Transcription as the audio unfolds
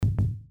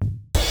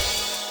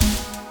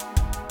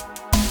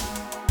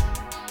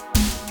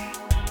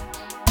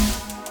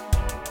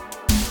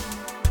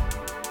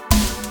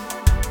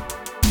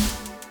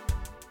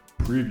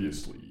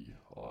Previously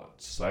on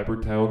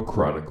Cybertown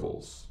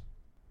Chronicles.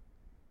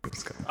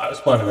 I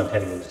was planning on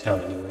heading into town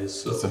anyways,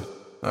 so...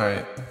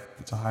 Alright.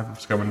 It's a hive of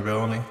scum and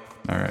villainy.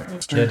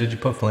 Alright. Yeah, did you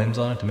put flames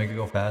on it to make it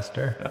go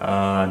faster?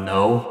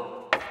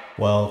 No.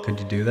 Well, could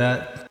you do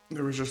that?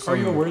 There was just Are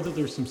you aware that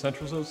there's some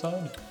centrals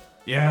outside?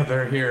 Yeah,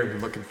 they're here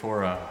looking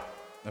for a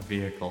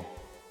vehicle.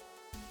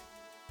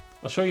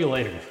 I'll show you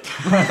later.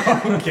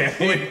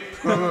 Okay.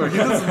 Oh, he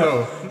doesn't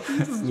know.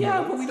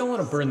 Yeah, but we don't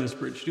want to burn this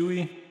bridge, do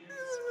we?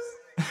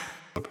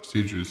 The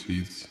procedures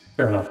he's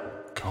Fair enough.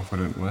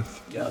 confident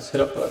with. Yeah, let's hit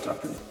up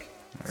Dr. Nick.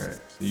 Alright,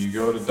 so you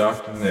go to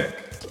Dr. Nick.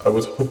 I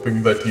was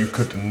hoping that you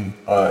could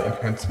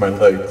enhance my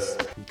legs.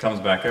 He comes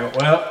back out.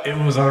 Well, it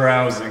was a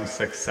rousing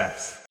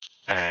success.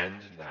 And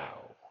now.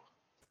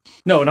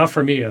 No, not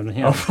for me. Yeah.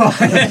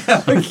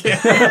 Okay.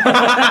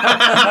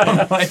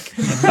 I'm like,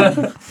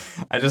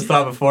 I just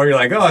thought before, you're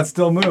like, oh, it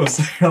still moves.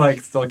 You're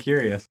like, still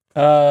curious.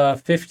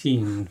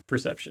 15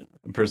 perception.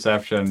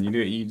 Perception.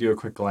 You do a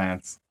quick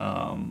glance.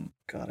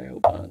 God, I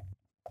hope not.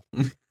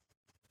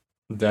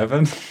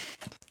 Devin?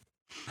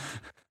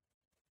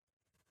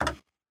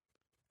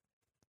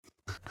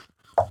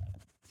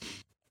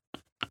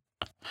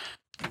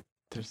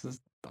 There's this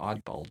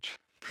odd bulge.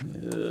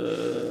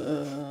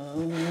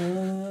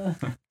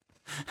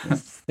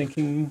 Just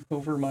thinking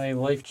over my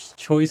life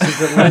choices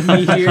that led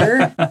me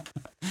here.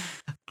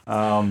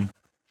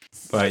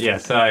 But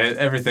yes,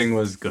 everything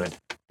was good.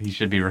 He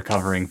should be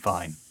recovering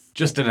fine.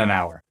 Just in an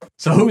hour.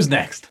 So who's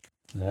next?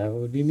 That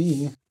would be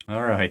me.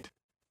 All right.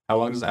 How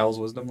long does Owl's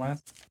wisdom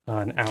last?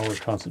 An hour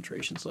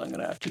concentration, so I'm going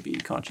to have to be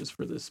conscious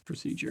for this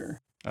procedure.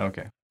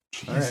 Okay.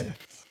 All right.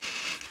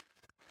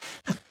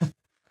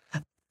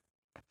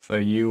 So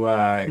you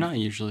Not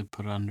usually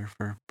put under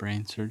for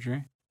brain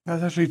surgery.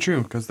 That's actually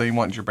true, because they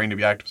want your brain to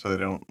be active so they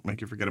don't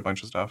make you forget a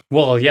bunch of stuff.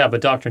 Well, yeah, but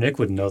Dr. Nick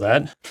wouldn't know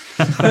that.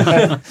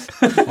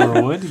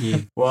 Or would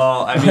he?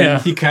 Well, I mean, Yeah.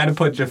 he kind of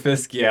put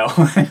Jafisky out.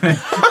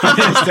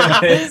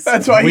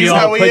 That's why We he's all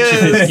how he put is.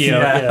 Jafisky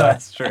out, yeah.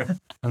 That's true.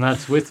 And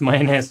that's with my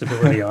enhanced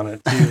ability on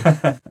it,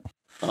 too.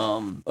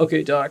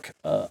 Okay, Doc,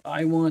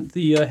 I want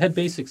the head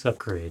basics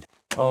upgrade.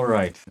 All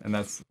right, and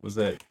was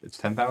it? It's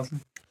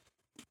 10,000.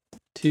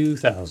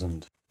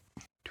 2,000.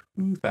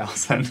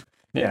 2,000.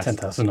 Yeah, Yes.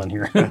 10,000 on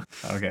here.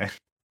 Okay.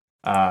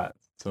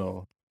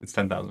 So it's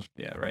 10,000.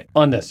 Yeah, right.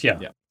 On this, yeah.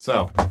 Yeah.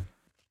 So,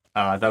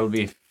 that would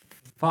be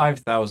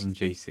 5,000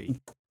 JC.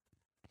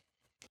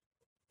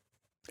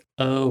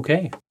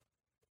 Okay.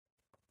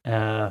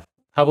 How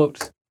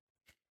about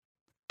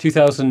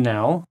 2,000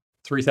 now,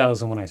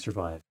 3,000 when I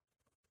survive?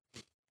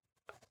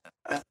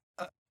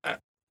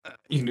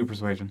 You can do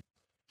persuasion.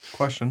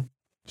 Question.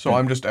 So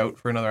I'm just out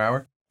for another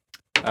hour?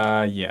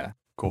 Yeah.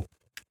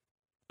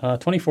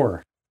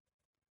 24.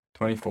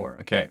 24.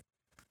 Okay.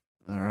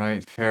 All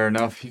right. Fair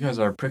enough. You guys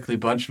are a prickly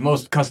bunch.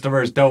 Most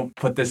customers don't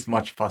put this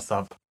much fuss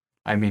up.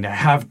 I mean, I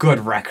have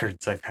good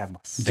records. I've had my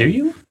say. Do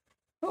you?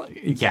 Well,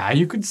 yeah,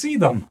 you could see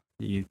them.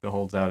 He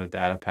holds out a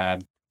data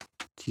pad.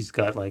 He's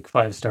got like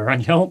 5-star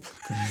on Yelp.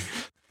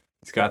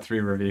 He's got 3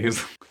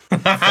 reviews.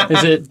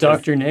 Is it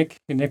Dr. Nick,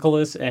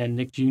 Nicholas, and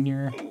Nick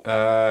Jr.?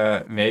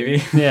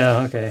 Maybe.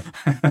 Yeah, okay.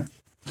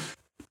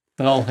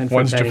 Well, and for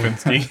One's Penny.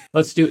 Jaffinsky.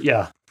 Let's do it,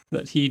 yeah.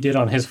 That he did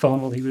on his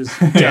phone while he was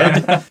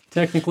dead,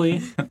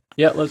 technically.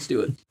 Yeah, let's do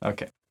it.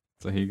 Okay.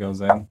 So he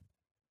goes in. All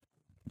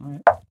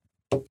right.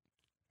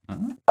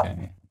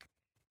 Okay.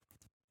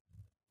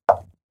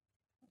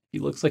 He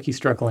looks like he's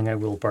struggling. I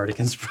will Bardic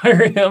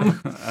Inspire him.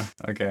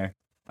 Okay.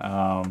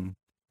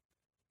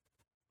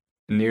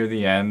 Near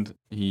the end,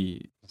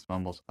 he just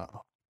mumbles,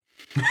 "Uh-oh."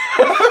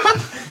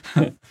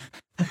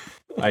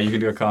 You can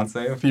do a con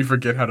save. You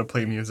forget how to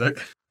play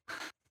music.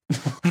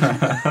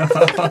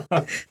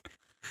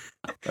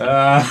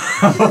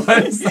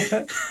 What is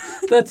that?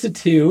 That's a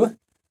 2.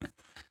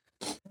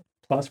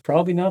 Plus,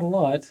 probably not a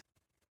lot.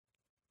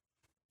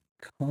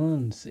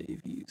 Con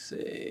save, you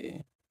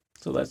say.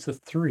 So that's a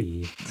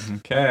 3.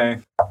 Okay.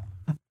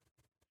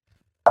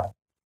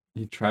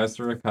 He tries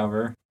to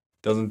recover,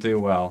 doesn't do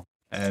well,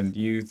 and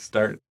you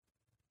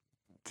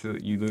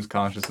lose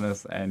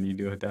consciousness and you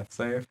do a death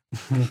save.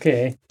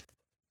 Okay.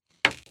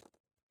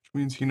 Which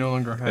means he no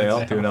longer has...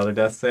 Fail. Do another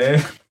death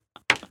save.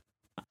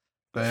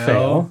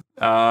 Fail.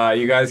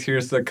 You guys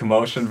hear some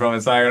commotion from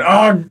inside.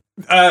 Oh,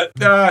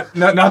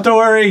 not to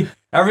worry.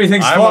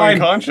 Everything's I'm fine.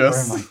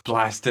 unconscious. I'm like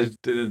blasted.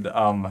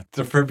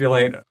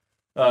 Defibrillate.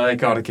 I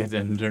gotta get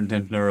in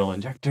neural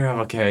injector. I'm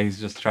okay. He's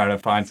just trying to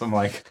find some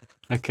like.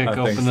 I kick Things.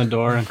 open the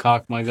door and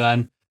cock my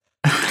gun.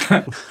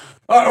 What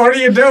are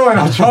you doing?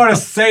 I'm trying to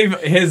save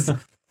his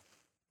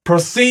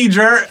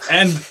procedure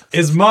and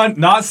his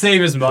not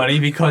save his money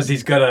because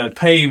he's gonna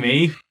pay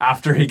me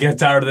after he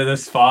gets out of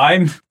this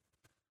fine.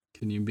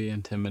 Can you be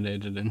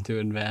intimidated into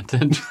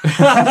advantage?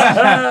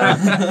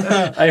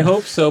 I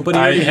hope so, but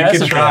he already You has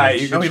can a try.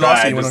 badge. You No, can he try.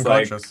 lost it. He went Just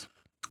like unconscious.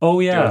 Oh,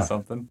 doing yeah.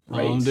 something.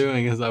 All I'm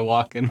doing is I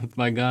walk in with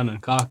my gun and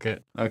cock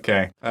it.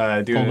 Okay. Do Pull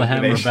an the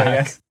hammer intimidation, I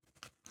back. guess.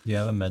 You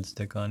have a med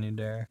stick on you,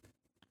 Derek?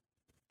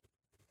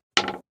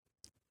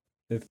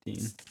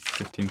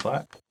 15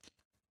 flat.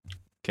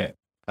 Okay.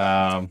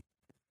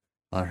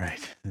 All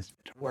right, this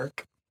better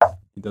work.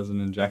 He does an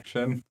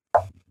injection.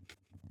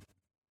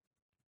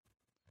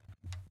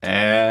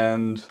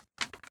 And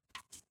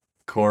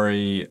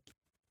Corey,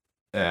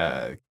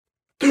 the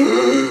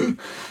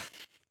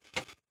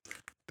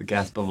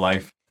gasp of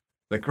life.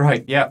 Like,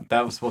 right, yeah,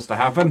 that was supposed to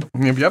happen.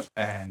 Yep.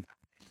 And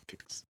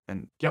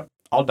yep,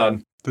 all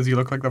done. Does he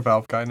look like the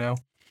Valve guy now?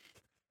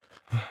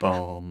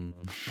 Boom.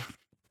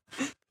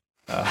 He's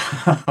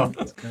got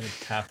a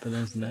tap in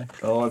his neck.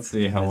 Oh, let's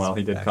see how His well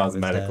he did back of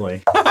his head.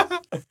 cosmetically.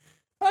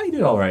 Oh, he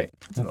did all right.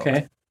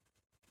 Okay.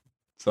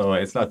 So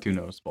it's not too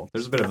noticeable.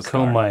 There's a bit of a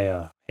Comb scar.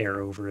 my hair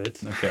over it.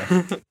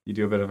 Okay. You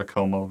do a bit of a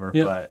comb over,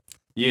 Yep. but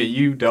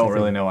you don't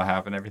really know what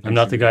happened. Everything. I'm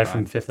not the should be guy fine.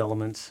 from Fifth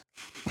Element.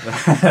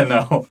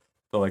 No.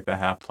 So like the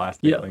half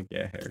plastic, Yeah. like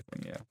hair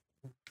thing, yeah.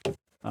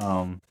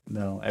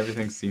 No,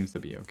 everything seems to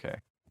be okay.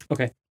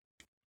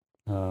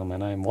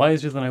 And I'm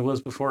wiser than I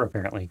was before,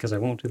 apparently, because I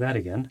won't do that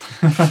again.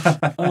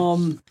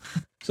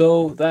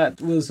 So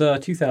that was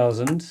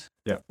 2,000.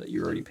 Yeah. That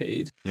you already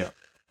paid. Yeah.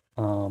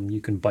 You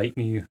can bite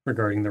me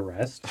regarding the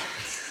rest.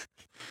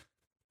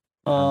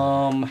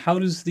 How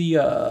does the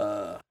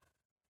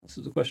this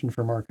is a question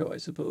for Marco, I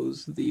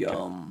suppose. The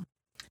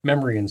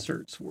memory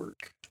inserts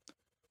work.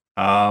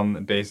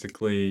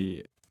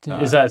 Basically,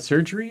 Is that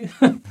surgery?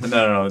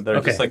 no. They're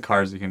Okay. just like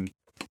cars you can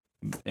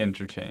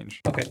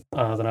interchange. Okay.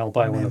 Then I'll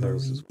buy one of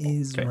those as well.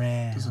 Is Okay.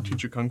 RAM. Does it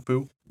teach you kung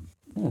fu?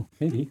 Oh,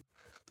 maybe.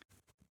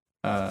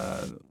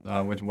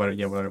 What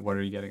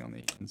are you getting on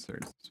the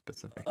insert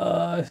specific?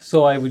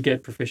 So I would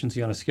get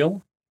proficiency on a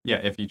skill. Yeah,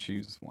 if you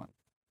choose one.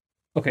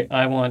 Okay,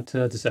 I want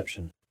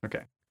deception.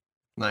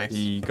 Nice.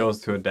 He goes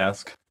to a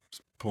desk,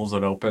 pulls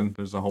it open.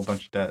 There's a whole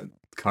bunch of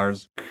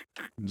cars,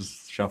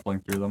 just shuffling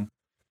through them.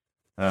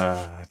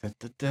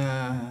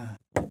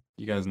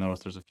 You guys notice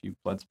there's a few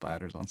blood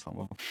splatters on some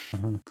of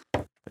them.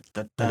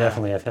 I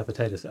definitely have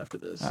hepatitis after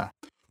this. Ah.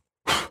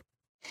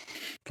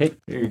 Okay,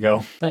 Here you go.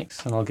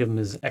 thanks. And I'll give him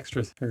his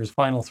extra, or his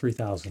final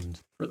 3,000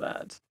 for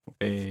that.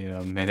 Wait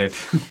a minute.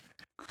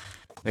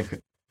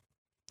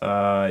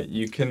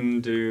 You can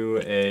do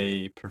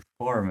a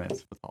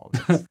performance with all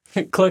this.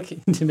 Click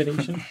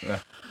intimidation. Yeah.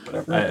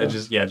 Whatever.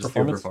 Just do a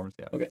Performance? performance.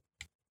 Yeah. Okay.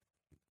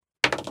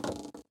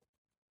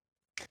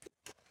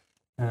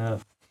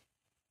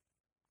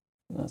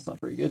 That's not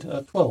very good.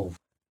 12.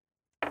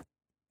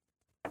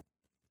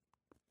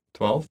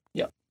 12?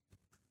 Yeah.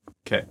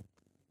 Okay.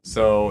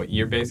 So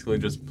you're basically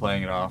just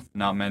playing it off,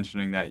 not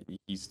mentioning that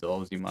he still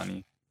owes you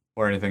money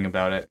or anything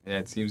about it.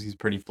 It seems he's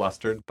pretty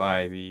flustered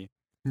by the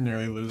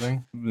Nearly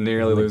losing.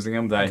 nearly losing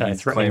him that Guy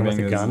he's threatening with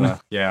claiming a is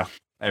gun.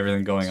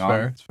 everything going It's on.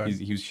 fair. It's fair.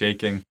 He was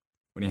shaking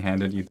when he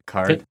handed you the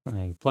card. Okay,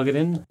 I plug it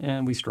in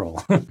and we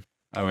stroll.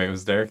 Oh wait,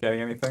 was Derek getting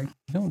anything?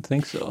 I don't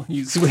think so.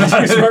 He's way too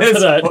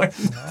smart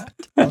for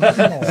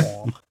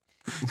that.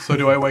 So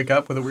do I wake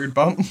up with a weird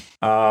bump?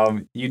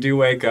 You do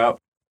wake up.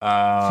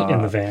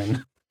 In the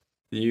van.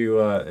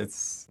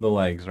 It's the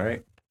legs,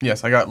 right?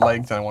 Yes, I got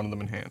legs and I wanted them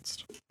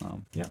enhanced.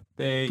 Yeah.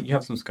 You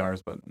have some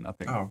scars, but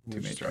nothing Oh, too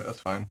just major. right. That's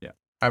fine. Yeah.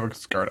 I have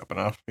scarred up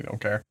enough. You don't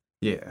care.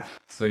 Yeah.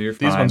 So you're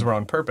fine. These ones were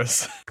on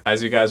purpose.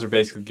 As you guys are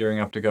basically gearing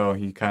up to go,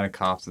 he kind of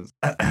coughs and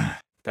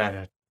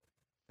that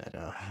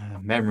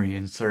memory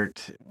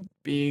insert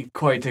be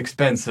quite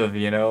expensive,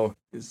 you know.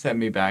 Send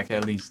me back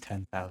at least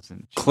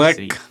 10,000.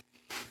 Click.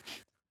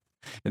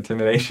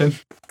 Intimidation.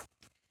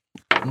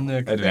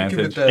 Nick, Advantage. think of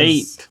it as-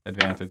 8.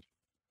 Advantage.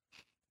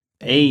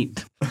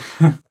 8.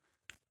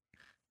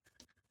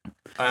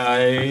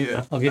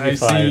 I I'll give you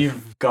see 5.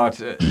 you've got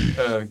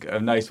a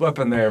nice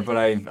weapon there, but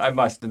I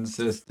must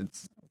insist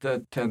it's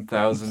the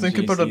 10,000. Think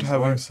about it GCs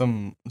having worth.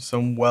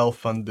 some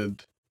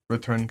well-funded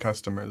return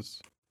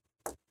customers.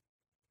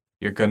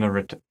 You're gonna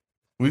return.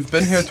 We've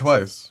been here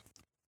twice.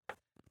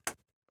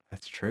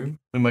 That's true.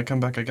 We might come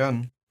back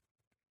again.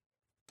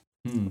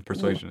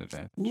 Persuasion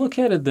advantage. Look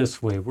at it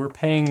this way. We're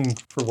paying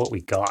for what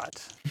we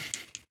got.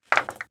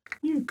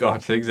 You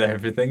got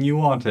everything you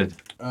wanted.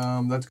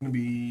 That's gonna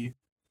be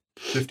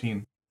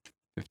 15.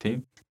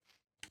 15.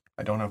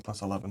 I don't have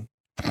plus 11.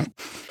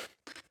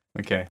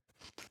 Okay.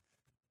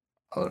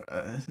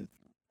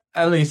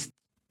 At least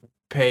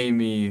pay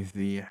me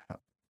the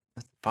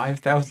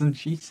 5,000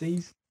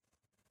 GCs.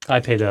 I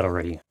paid that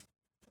already.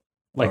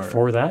 Like Or-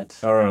 for that?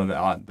 Or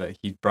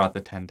he brought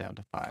the 10 down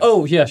to 5.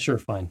 Oh, yeah, sure,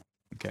 fine.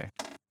 Okay.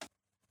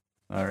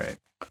 All right.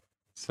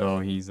 So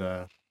he's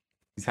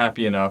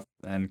happy enough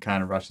and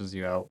kind of rushes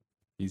you out.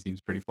 He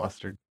seems pretty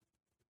flustered.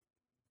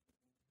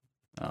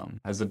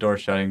 As the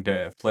door's shutting,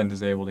 Flint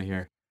is able to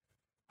hear,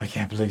 I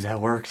can't believe that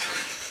worked.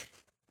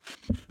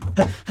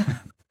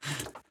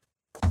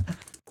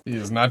 He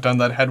has not done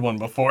that head one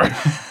before.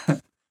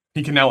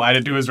 He can now add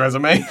it to his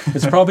resume.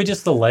 It's probably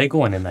just the leg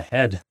one in the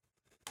head.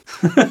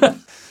 You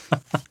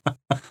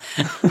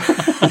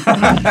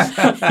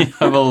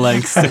have a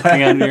leg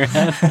sticking out of your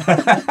head.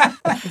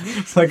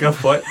 It's like a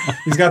foot.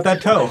 He's got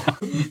that toe.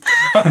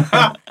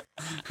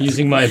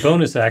 Using my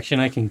bonus action,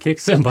 I can kick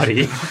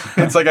somebody.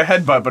 It's like a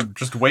headbutt, but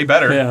just way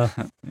better. Yeah,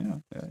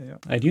 Yeah.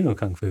 I do know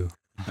Kung Fu.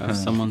 Have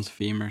someone's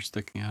femur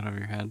sticking out of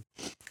your head.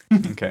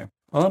 Okay.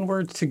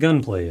 Onward to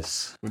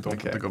Gunplace. We don't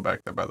have Okay. to go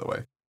back there, by the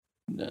way.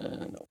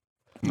 No.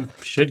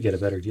 Should get a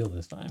better deal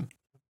this time.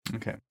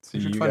 Okay. So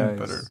You should you find guys.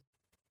 better.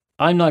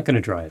 I'm not going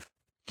to drive.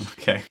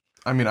 Okay.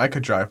 I mean, I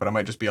could drive, but I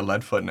might just be a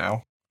lead foot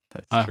now.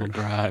 That's I true. will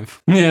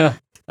drive. Yeah,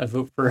 I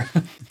vote for.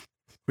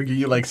 We give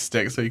you like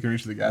sticks so you can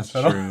reach the gas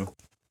That's pedal. true.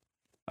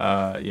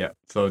 Yeah.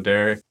 So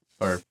Derek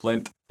or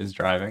Flint is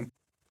driving,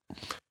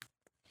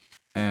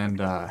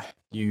 and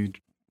you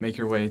make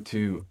your way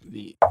to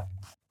the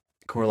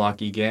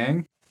Korlaki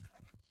gang.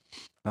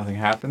 Nothing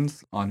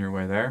happens on your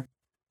way there.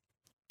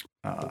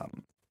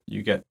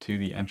 You get to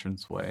the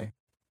entranceway,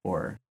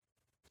 or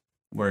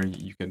where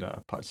you could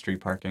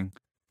street parking,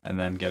 and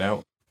then get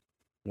out.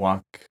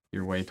 Walk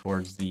your way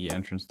towards the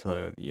entrance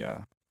to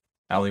the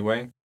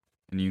alleyway,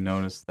 and you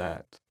notice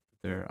that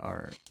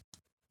there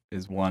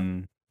is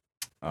one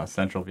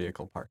central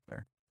vehicle parked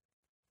there.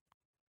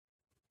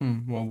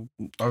 Well,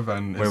 our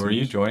van Wait, were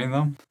you isn't- joining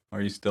them? Or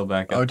are you still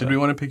back at Oh, did the- we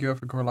want to pick you up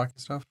for Korlaki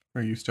stuff?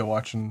 Or are you still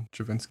watching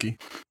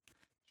Javinsky?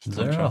 Is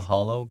Still there a trying-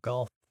 hollow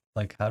golf?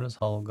 Like, how does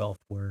hollow golf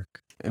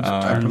work?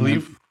 I Um,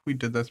 believe we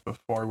did this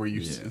before where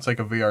Yeah. it's like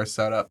a VR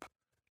setup.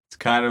 It's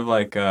kind of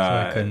like So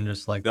I couldn't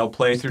just like. they'll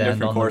play through stand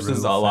different on the courses.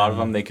 roof A lot of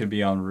them and- they could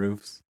be on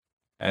roofs,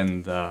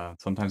 and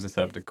sometimes they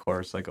set up the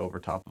course like over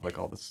top of like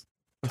all this.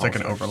 It's like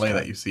an tall overlay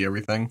stuff. that you see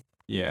everything.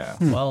 Yeah.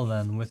 Well,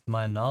 then, with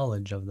my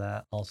knowledge of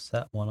that, I'll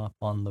set one up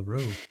on the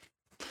roof.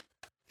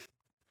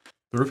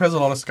 The roof has a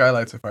lot of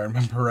skylights, if I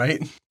remember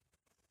right.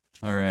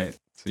 All right.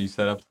 So you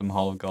set up some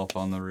hollow golf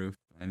on the roof,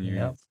 and you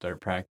Yep. start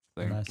And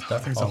practicing. I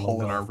start There's a hollow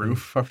hole in our golfing.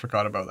 roof. I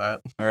forgot about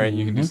that. All right.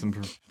 You can do Mhm. some.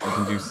 You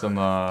can do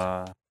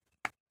some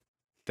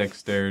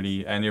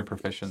dexterity, and you're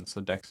proficient, so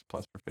dex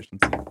plus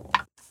proficiency.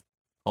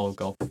 Hollow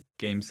golf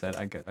game set.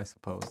 I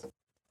suppose.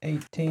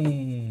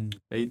 18,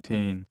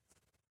 18,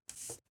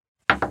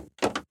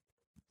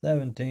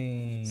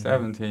 17,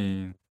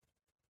 17.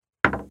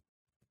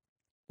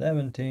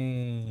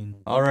 17.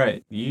 All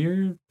right,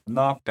 you're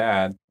not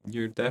bad.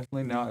 You're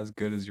definitely not as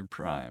good as your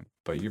prime,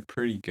 but you're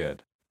pretty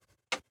good.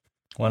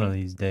 One of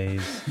these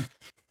days,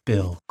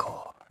 Bill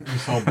Core. You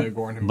saw Big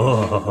Horn in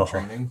Buh.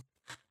 training.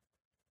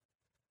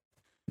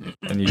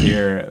 And you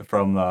hear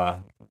from the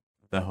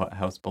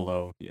house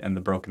below and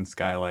the broken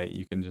skylight,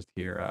 you can just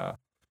hear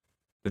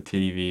the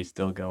TV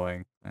still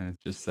going, and it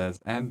just says,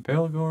 "And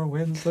Bill Gore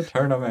wins the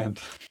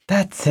tournament."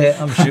 That's it.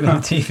 I'm shooting the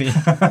TV.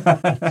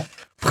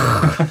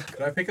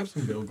 Could I pick up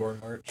some Bill Gore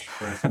merch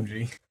for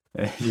SMG?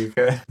 You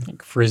could.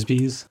 Like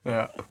frisbees.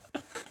 Yeah.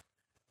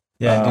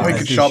 Yeah, Oh, we I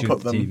could do shop shoot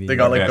put the them. TV, They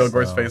got like Okay, Bill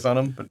Gore's so- face on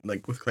them, but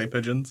like with clay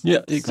pigeons. Yeah,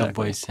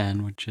 Subway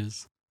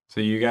sandwiches.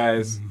 So you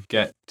guys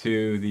get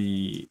to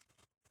the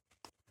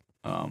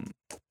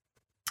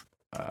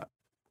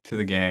to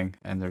the gang,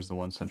 and there's the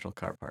one central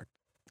car park.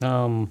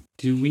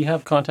 Do we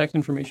have contact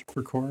information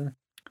for Cora?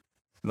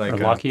 Like Or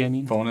Lockie, I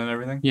mean? phone and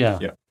everything. Yeah.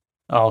 Yeah.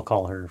 I'll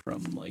call her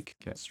from like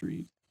Okay.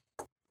 street.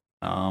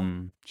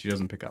 She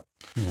doesn't pick up.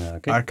 Yeah,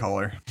 okay. I call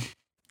her.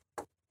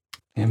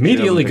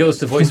 Immediately She goes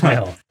to doesn't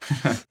voicemail.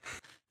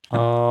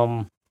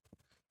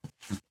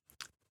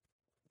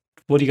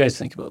 What do you guys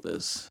think about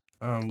this?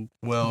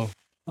 Well,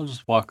 I'll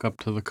just walk up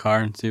to the car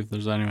and see if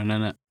there's anyone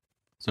in it.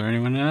 Is there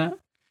anyone in it?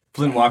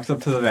 Flynn walks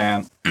up to the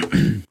van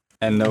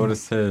and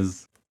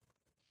notices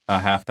a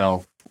half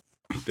elf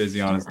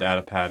busy on his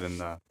data pad in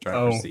the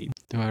driver's Oh. seat.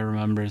 Do I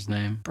remember his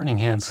name? Burning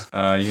hands. You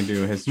can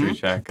do a history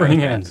check.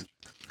 Burning hands.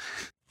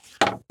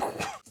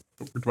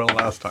 worked well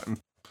last time.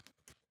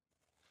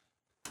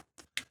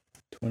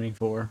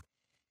 24.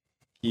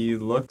 He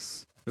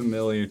looks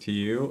familiar to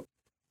you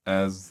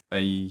as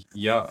a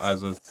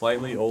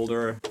slightly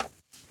older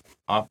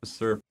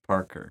Officer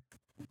Parker.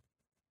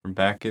 From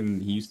back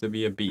in, he used to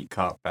be a beat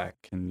cop back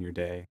in your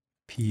day.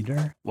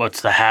 Peter?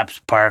 What's the haps,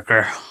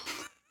 Parker?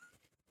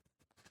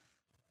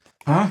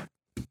 Huh?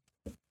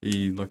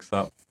 He looks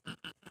up.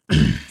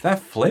 Is that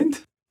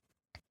Flint?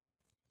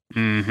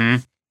 Mm-hmm.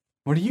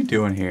 What are you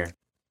doing here?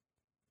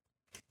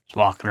 Just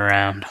walking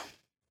around.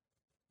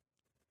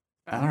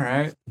 All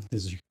right.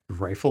 Is your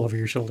rifle over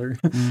your shoulder?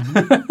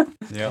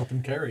 Mm-hmm. Yep.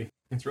 And carry.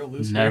 It's real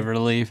loose. Never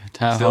leave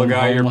town Still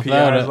got home your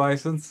without PR's it.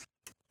 license?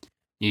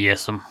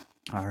 Yes'm.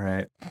 All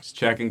right. Just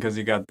checking because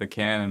you got the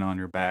cannon on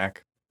your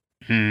back.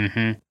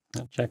 Mm-hmm.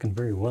 Not checking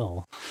very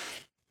well.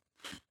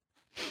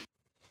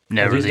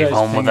 Never Are these leave guys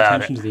home paying without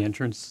attention it. to the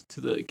entrance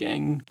to the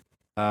gang?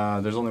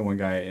 There's only one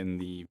guy in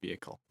the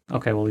vehicle.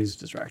 Okay, well he's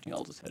distracting.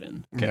 I'll just head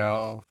in. Okay. Yeah,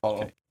 I'll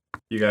follow. Okay.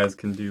 You guys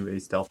can do a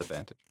stealth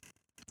advantage.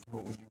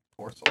 What would you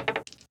force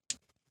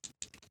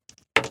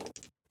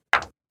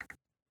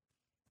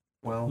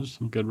Well, There's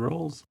some good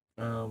rolls.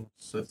 so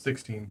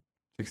 16.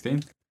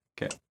 16?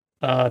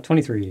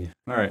 23.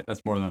 All right,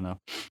 that's more than enough.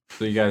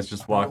 So you guys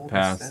just I walk rolled a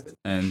past, 7.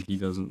 and he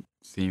doesn't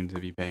seem to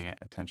be paying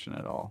attention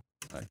at all.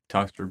 He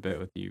talks for a bit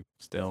with you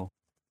still.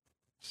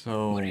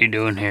 So, What are you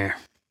doing here?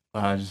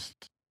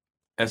 just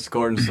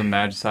escorting some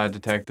Magicide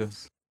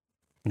detectives.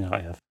 No,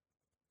 I have.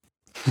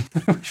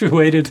 Should have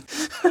waited.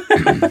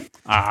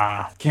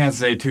 Can't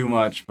say too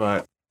much,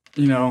 but,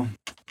 you know,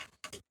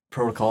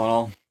 protocol and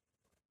all.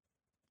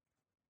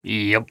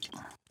 Yep.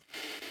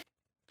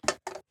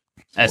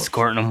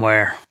 Escorting them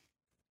where?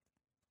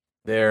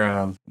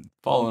 They're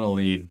following a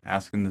lead,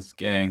 asking this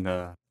gang,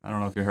 I don't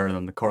know if you heard of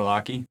them, the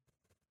Korlaki.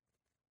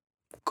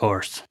 Of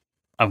course.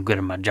 I'm good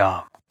at my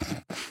job.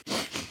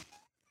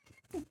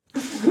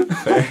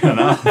 Fair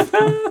enough.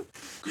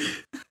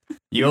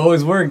 You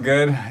always were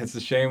good. It's a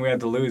shame we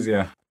had to lose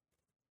you.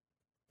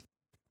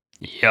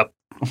 Yep.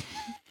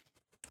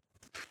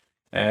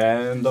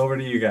 And over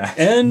to you guys.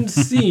 End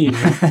scene.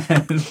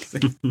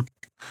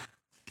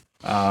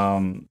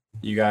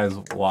 You guys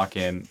walk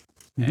in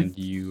and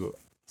you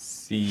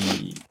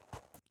see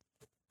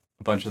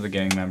a bunch of the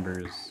gang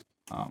members,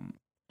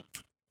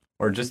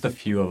 or just a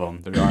few of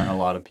them. There aren't a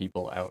lot of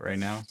people out right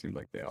now. Seems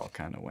like they all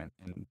kind of went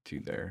into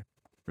their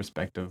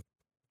respective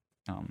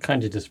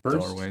Kind of dispersed.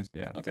 doorways.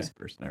 Yeah, Okay.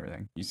 dispersed and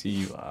everything. You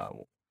see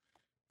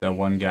that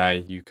one guy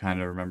you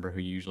kind of remember who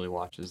usually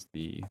watches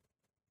the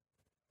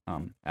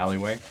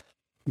alleyway.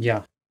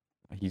 Yeah.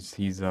 He's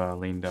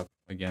leaned up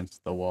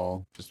against the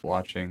wall, just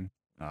watching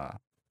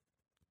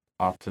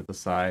off to the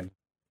side,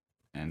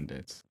 and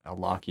it's a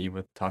Lockie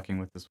talking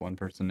with this one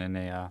person in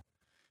a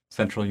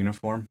central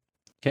uniform.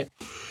 Okay.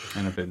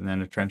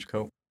 And a trench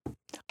coat.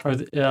 Are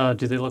they,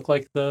 do they look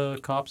like the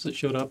cops that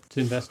showed up to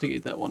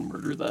investigate that one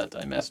murder that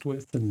I messed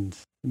with and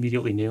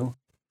immediately knew?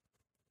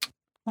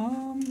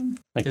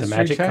 Like the history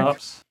magic check?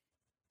 cops?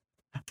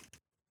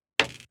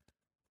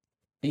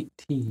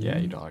 18. Yeah,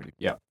 you'd already.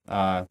 Yeah.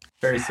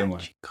 Very similar.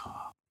 Magic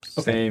cops.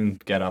 Same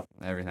get up,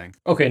 everything.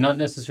 Okay, not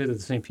necessarily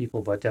the same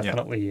people, but Yeah.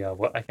 definitely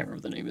what I can't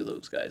remember the name of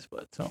those guys,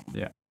 but so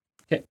Yeah.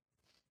 Okay.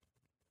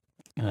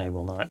 I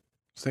will not.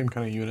 Same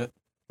kind of unit.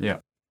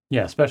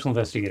 Yeah, special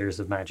investigators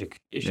of magic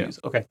issues.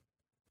 Okay.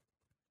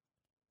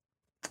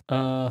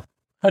 How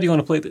do you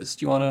want to play this?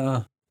 Do you want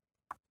to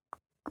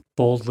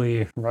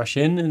boldly rush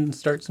in and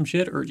start some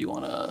shit, or do you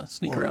want to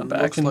sneak Well, around it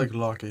back? looks And... like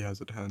Lockie has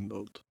it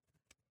handled.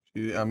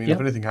 I mean, Yeah. if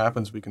anything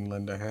happens, we can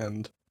lend a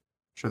hand.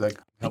 Sure, that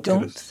I helps get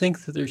don't us-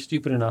 think that they're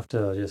stupid enough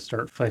to just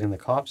start fighting the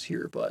cops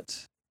here,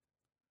 but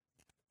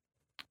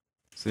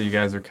So you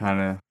guys are kind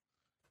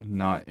of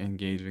not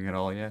engaging at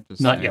all yet?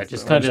 Just not saying yet. so.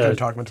 Just we're kind just gonna of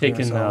talk between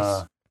taking.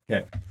 ourselves.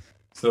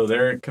 So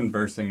they're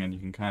conversing, and you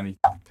can kind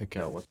of pick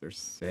out what they're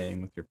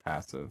saying with your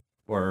passive.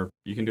 Or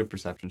you can do a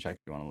perception check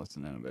if you want to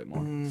listen in a bit more.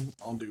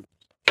 I'll do.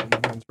 My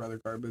hand's rather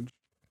garbage.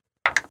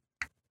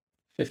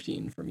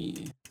 15 for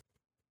me.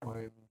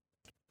 Mine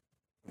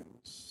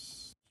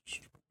is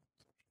just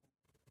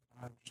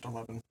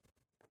 11.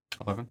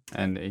 11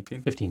 and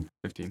 18? 15.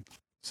 15.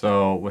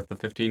 So with the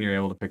 15, you're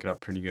able to pick it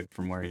up pretty good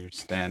from where you're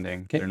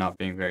standing. Okay. They're not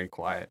being very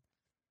quiet.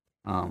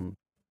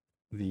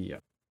 The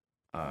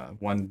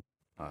one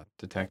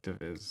detective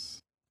you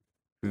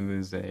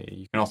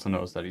can also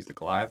notice that he's a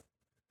Goliath.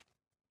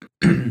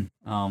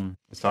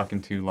 Is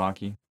talking to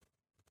Lockie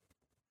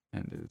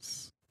and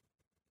is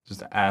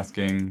just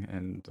asking,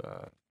 and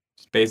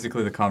just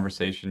basically the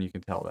conversation, you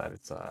can tell that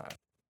it's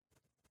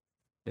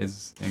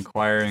is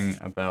inquiring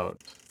about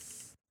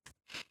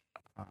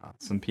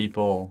some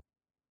people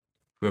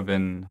who have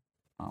been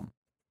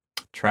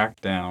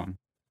tracked down,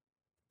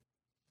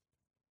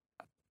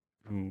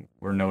 who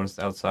were noticed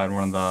outside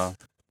one of the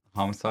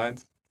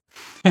homicides.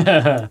 2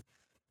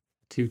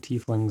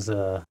 tieflings.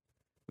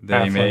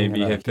 They may Halfling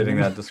be and a fitting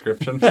human. that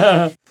description.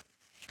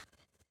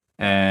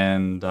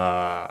 And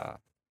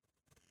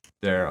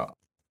they're,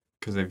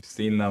 because they've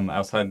seen them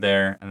outside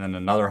there, and then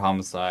another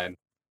homicide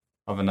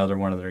of another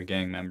one of their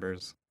gang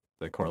members,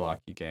 the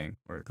Korlaki gang,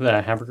 or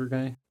That hamburger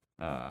guy,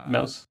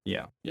 Mouse.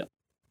 Yeah. Yeah.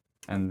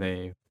 And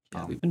they,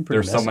 Yeah, we've been pretty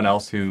there's someone messy.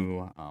 else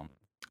who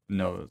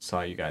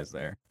saw you guys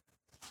there.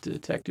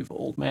 Detective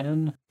Old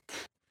Man,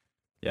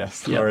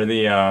 Yes. Yeah. Or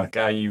the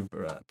guy you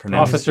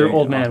pronounced. Officer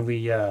Old Man.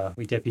 We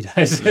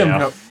deputized him.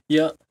 Yeah.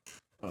 Yeah.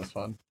 That was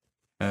fun.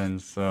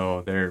 And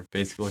so they're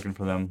basically looking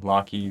for them.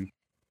 Lockie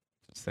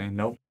just saying,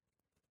 nope.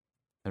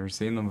 Never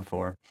seen them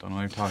before. Don't know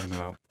what you're talking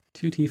about.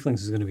 2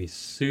 tieflings is going to be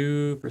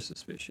super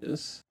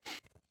suspicious.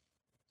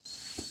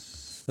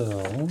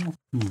 So,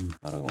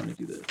 how do I want to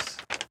do this?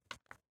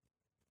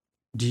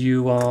 Do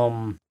you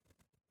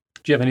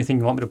have anything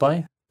you want me to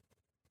buy?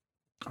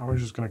 I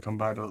was just gonna come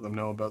by to let them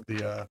know about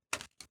the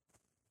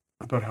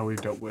about how we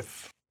dealt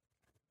with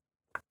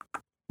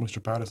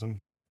Mr. Patterson,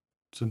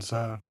 since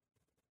but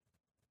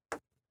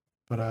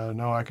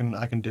no, I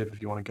can dip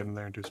if you want to get in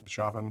there and do some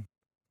shopping.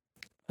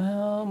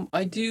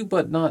 I do,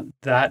 but not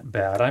that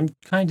bad. I'm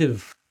kind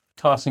of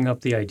tossing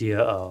up the idea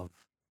of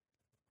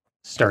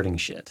starting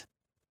shit.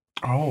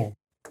 Oh,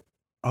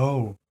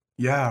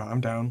 yeah, I'm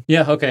down.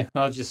 Yeah, okay.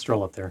 I'll just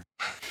stroll up there.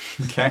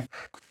 Okay.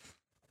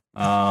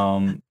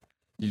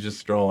 You just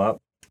stroll up.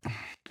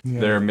 Yeah.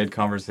 They're mid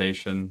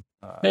conversation.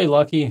 Hey,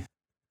 Lucky.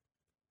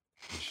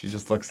 She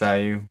just looks at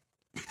you.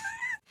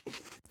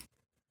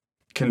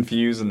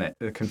 Confusion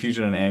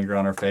and anger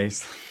on her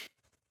face.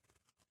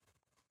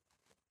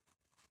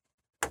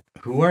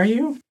 Who are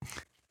you?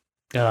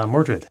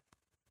 Mordred.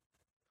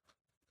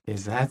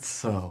 Is that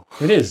so?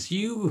 It is.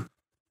 You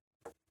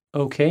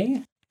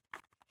okay?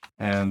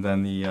 And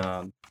then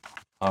the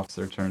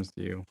officer turns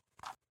to you.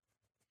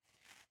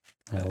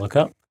 I look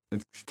up.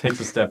 It takes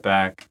a step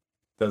back,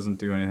 doesn't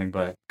do anything,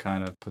 but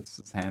kind of puts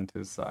his hand to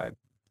his side.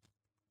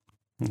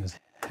 His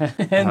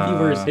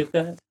handlers hit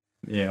that.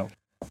 Yeah.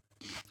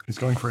 He's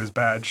going for his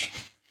badge.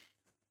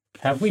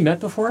 Have we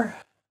met before?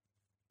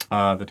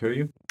 The two of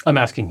you? I'm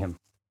asking him.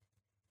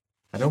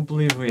 I don't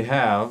believe we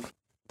have.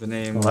 The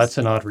name. Well, that's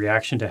an odd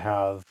reaction to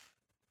have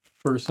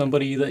for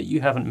somebody that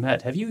you haven't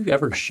met. Have you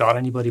ever shot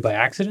anybody by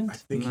accident? I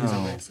think he's a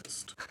No.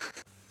 racist.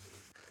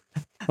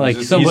 Like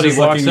he's somebody just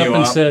walks looking up you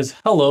and up. says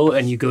hello,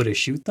 and you go to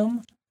shoot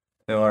them?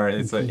 Or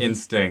it's an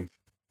instinct.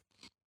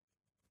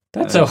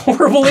 That's a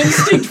horrible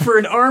instinct for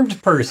an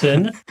armed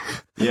person.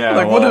 Yeah.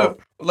 Like, well,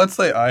 let's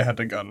say I had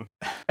a gun,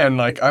 and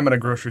like I'm at a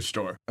grocery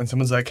store, and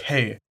someone's like,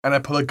 "Hey," and I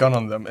pull a gun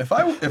on them. If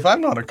I'm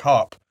not a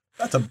cop,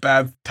 that's a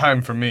bad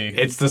time for me.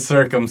 it's the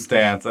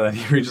circumstance. And then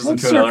he reaches What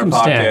into another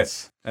pocket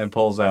circumstance? and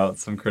pulls out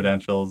some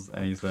credentials,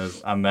 and he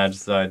says, "I'm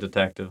Magicide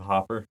Detective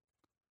Hopper.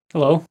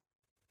 Hello.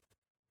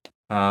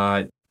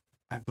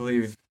 I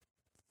believe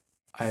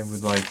I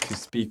would like to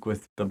speak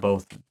with the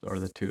both or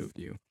the two of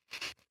you."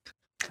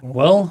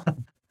 Well,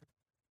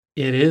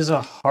 it is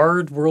a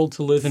hard world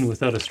to live in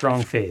without a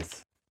strong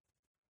faith.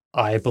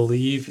 I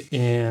believe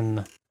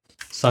in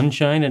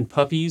sunshine and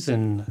puppies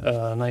and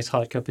a nice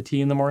hot cup of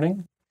tea in the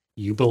morning.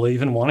 You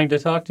believe in wanting to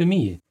talk to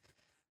me.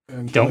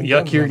 And Don't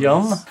killing yuck your guns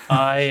yum. on us.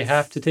 I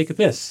have to take a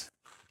piss.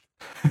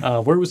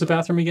 Where was the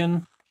bathroom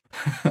again?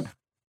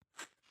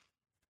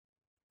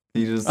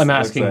 He just I'm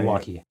looks asking at you.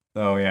 Walkie.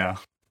 Oh yeah.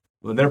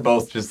 Well, they're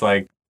both just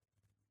like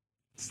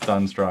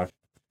stunstruck,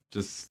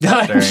 just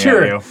I'm staring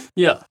sure. at you.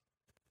 Yeah.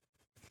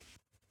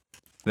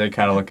 They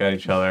kind of look at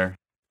each other.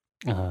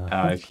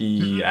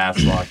 He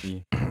asks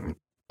Loki, "Are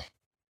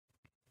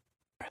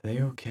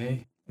they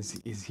okay?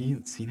 Is he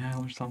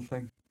senile or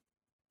something?"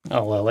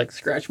 I'll like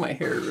scratch my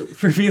hair,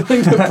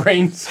 revealing the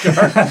brain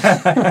scar.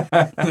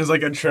 There's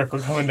like a trickle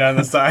coming down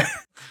the side.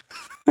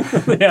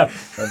 Yeah,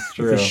 That's the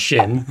true.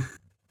 shin.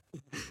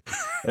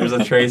 There's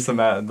a trace of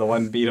the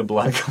one bead of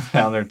blood coming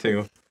down there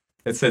too.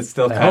 It's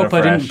still I kind of hope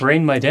fresh. I didn't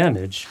brain my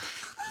damage.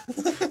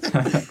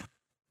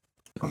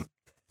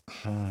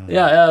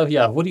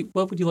 Yeah.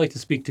 What would you like to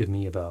speak to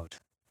me about?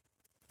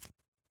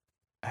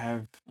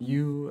 Have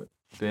you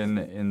been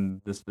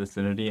in this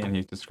vicinity? And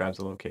he describes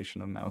the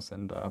location of Mouse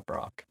and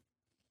Brock,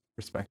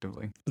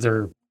 respectively.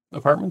 Their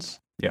apartments?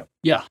 Yeah.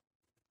 Yeah.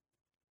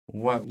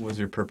 What was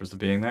your purpose of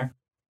being there?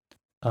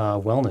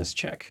 Wellness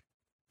check.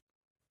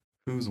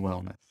 Whose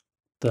wellness?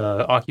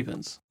 The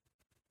occupants.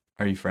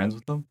 Are you friends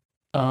with them?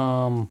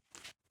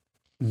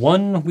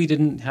 One we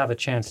didn't have a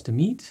chance to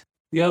meet.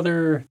 The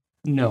other,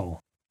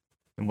 no.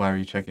 And why are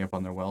you checking up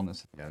on their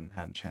wellness if you hadn't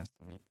had a chance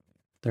to meet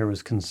There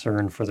was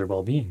concern for their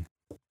well-being.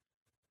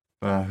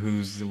 them?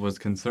 Who's was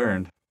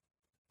concerned?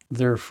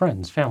 Their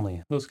friends,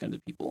 family, those kind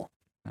of people.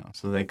 No,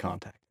 so they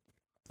contact.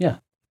 Yeah.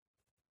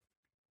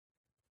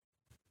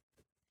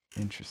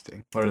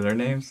 Interesting. What are their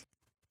names?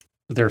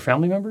 Their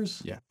family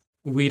members? Yeah.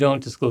 We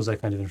don't disclose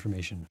that kind of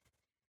information.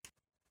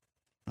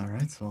 All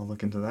right, so I'll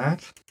look into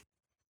that.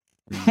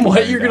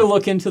 What? You're going to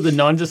look into the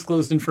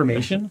non-disclosed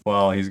information?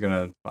 Well, he's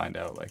gonna find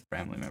out like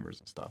family members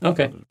and stuff.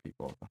 Okay. Other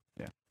people.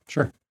 Yeah.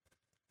 Sure.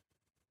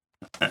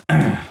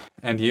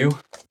 And you?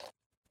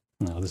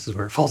 No, this is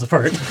where it falls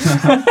apart.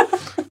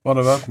 What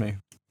about me?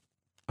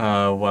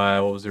 Why?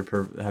 What was your?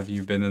 Have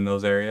you been in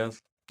those areas?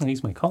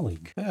 He's my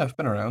colleague. Yeah, I've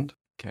been around.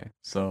 Okay,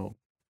 so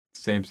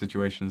same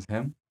situation as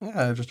him.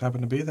 Yeah, I just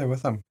happened to be there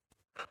with him.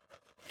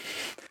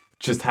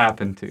 Just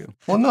happened to.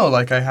 Well, no,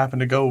 like I happen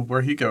to go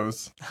where he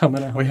goes.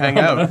 We hang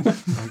out.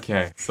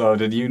 Okay, so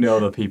did you know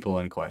the people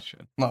in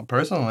question? Not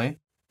personally.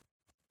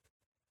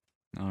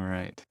 All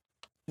right.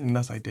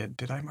 Unless I did.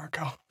 Did I,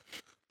 Marco?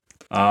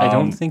 I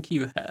don't think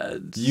you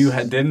had.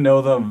 Didn't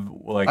know them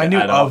like I knew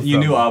at all. of You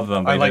them. knew of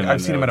them. But I you like didn't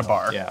I've seen know him at a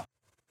bar. Yeah.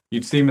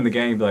 You'd see him in the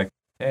gang and be like,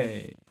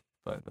 hey,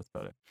 but that's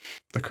about it.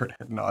 The curt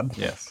head nod.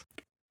 Yes.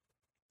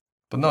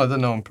 But no, I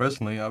didn't know him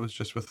personally. I was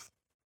just with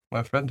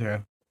my friend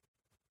here.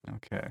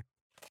 Okay.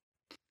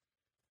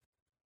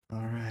 All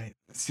right.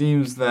 It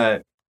seems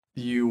that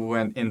you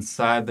went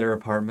inside their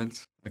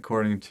apartment,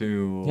 according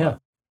to Yeah.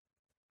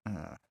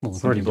 Well, some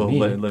according to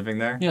people me. living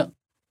there. Yeah.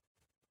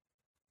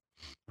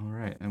 All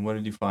right. And what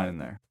did you find in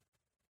there?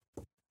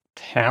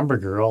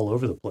 Hamburger all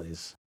over the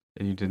place.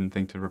 And you didn't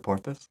think to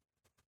report this?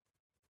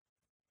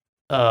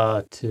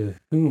 To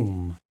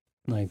whom?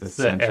 Like the,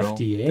 Central,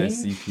 FDA?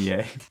 the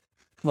CPA.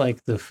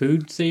 Like the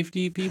food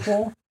safety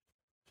people?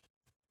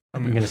 I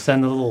I'm gonna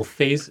send the little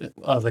face, the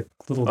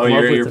little. Oh,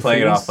 glove with you're the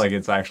playing it foods. off like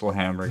it's actual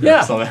hamburger.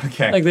 Yeah. Or something.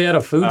 Okay. Like they had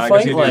a food I guess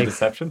fight. you do Like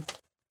deception.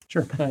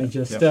 sure, I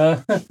just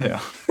Yeah.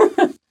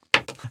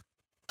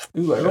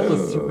 Ooh, I rolled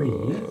a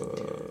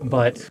 3.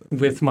 But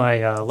with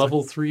my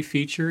level 3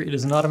 feature, it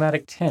is an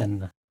automatic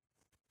 10.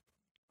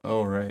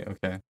 Oh right.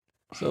 Okay.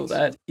 So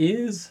that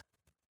is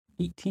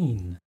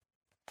 18.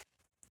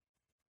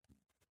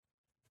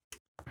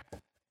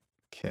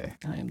 Okay.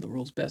 I am the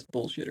world's best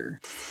bullshitter.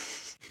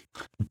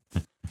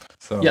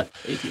 So Yeah,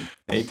 18.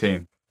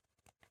 18.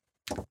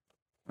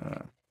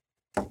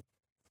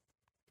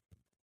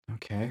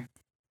 Okay.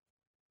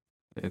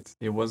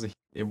 It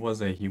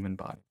was a human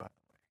body, by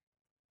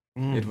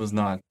the way. It was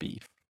not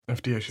beef.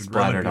 FDA should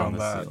really splattered be on on the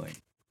that. ceiling.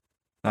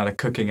 Not a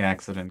cooking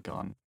accident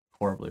gone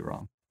horribly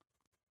wrong.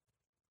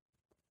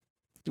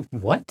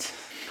 What?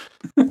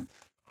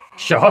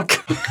 Shock.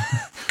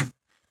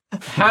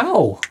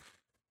 How?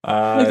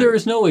 Like, there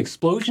is no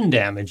explosion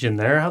damage in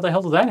there. How the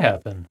hell did that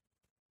happen?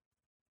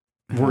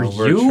 Were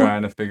we're you?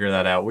 trying to figure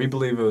that out. We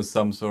believe it was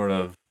some sort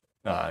of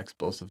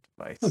explosive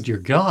device. Oh dear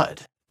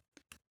God!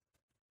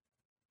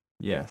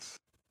 Yes.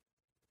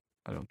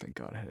 I don't think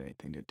God had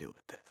anything to do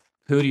with this.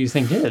 Who do you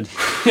think did?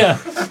 Yeah.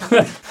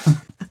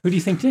 Who do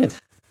you think did?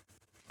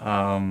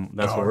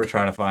 That's what we're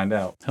trying to find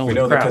out. Holy we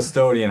know crap. the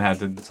custodian had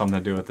something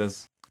to do with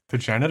this. The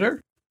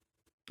janitor?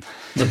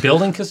 The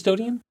building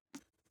custodian?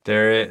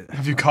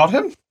 Have you caught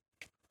him?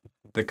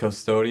 The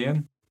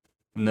custodian?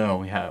 No,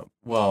 we have.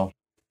 Well,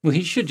 Well,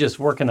 he should just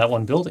work in that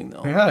one building,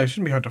 though. Yeah, it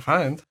shouldn't be hard to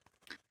find.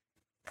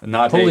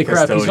 not Holy a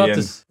crap! He's not custodian.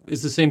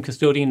 is the same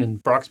custodian in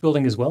Brock's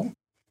building as well?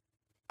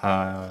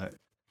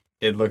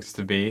 It looks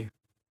to be.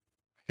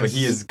 But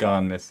he is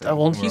gone missing.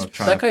 Well, We're he's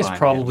trying that to guy's find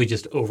probably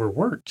just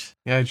overworked.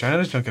 Yeah,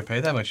 janitors don't get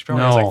paid that much. He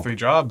probably has No. like 3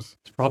 jobs.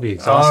 He's probably him.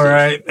 exhausted. All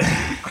right.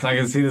 I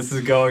can see this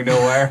is going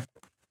nowhere.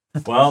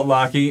 Well,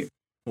 Lockie,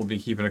 we'll be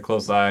keeping a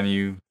close eye on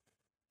you.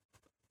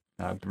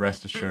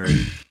 Rest assured.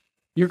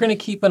 You're gonna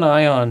keep an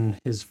eye on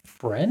his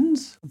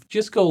friends?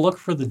 Just go look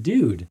for the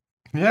dude.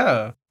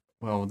 Yeah.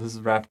 Well, this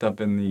is wrapped up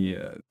in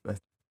the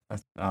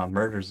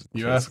murders.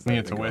 You cases ask me, that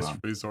it's a have been waste going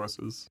of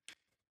resources.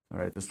 on. All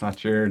right, that's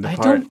not your I depart.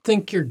 don't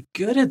think you're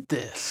good at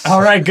this.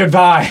 All right,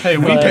 goodbye. Hey,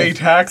 we Right. pay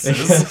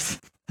taxes.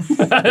 He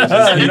No,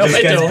 just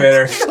I gets don't.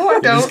 bitter. No, I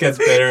He just don't. gets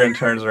bitter and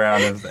turns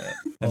around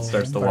and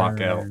starts to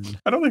walk out. Bird.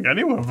 I don't think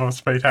anyone of us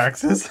pay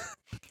taxes.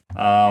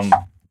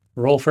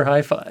 Roll for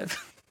high five.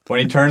 When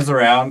he turns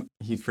around,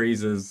 he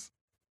freezes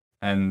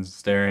and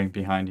staring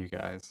behind you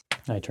guys.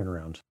 I turn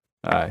around.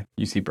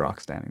 You see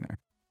Brock standing there.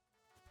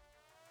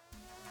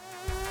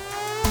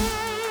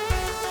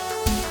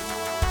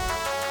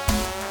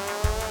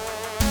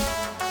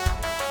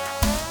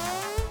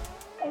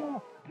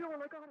 Oh,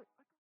 Dylan, I got it.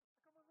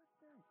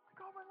 I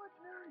got my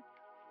legendary.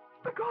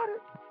 I got my legendary. I got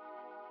it.